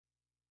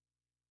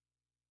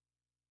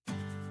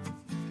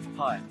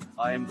Hi,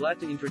 I am glad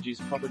to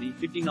introduce property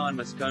 59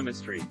 Mascoma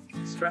Street,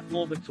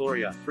 Strathmore,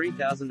 Victoria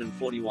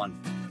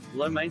 3041.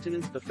 Low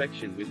maintenance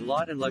perfection with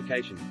light and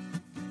location.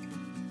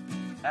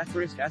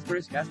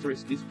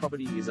 This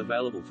property is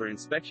available for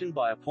inspection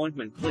by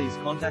appointment. Please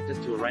contact us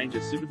to arrange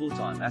a suitable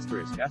time.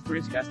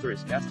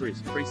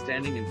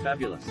 Freestanding and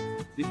fabulous.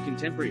 This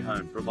contemporary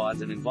home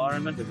provides an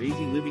environment of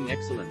easy living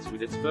excellence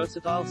with its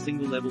versatile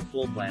single-level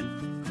floor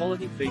plan,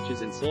 quality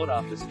features and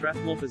sought-after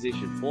Strathmore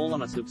position, all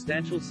on a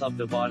substantial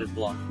subdivided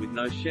block with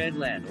no shared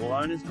land or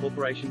owner's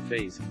corporation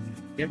fees.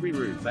 Every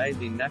room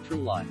bathed in natural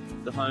light.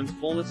 The home's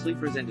flawlessly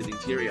presented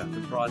interior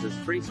comprises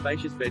 3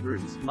 spacious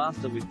bedrooms,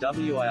 master with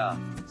WIR,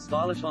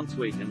 stylish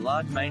ensuite and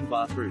large main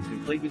bathroom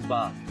complete with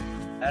bath.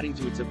 Adding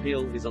to its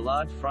appeal is a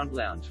large front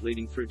lounge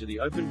leading through to the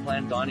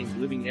open-plan dining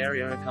living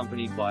area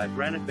accompanied by a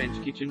granite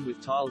bench kitchen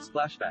with tiled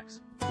splashbacks,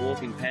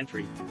 walk-in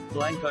pantry,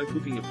 Blanco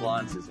cooking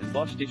appliances and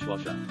Bosch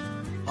dishwasher.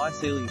 High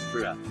ceilings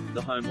throughout.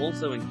 The home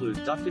also includes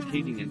ducted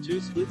heating and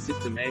 2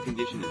 split-system air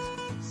conditioners,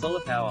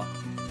 solar power,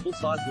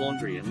 full-size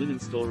laundry and linen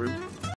storeroom.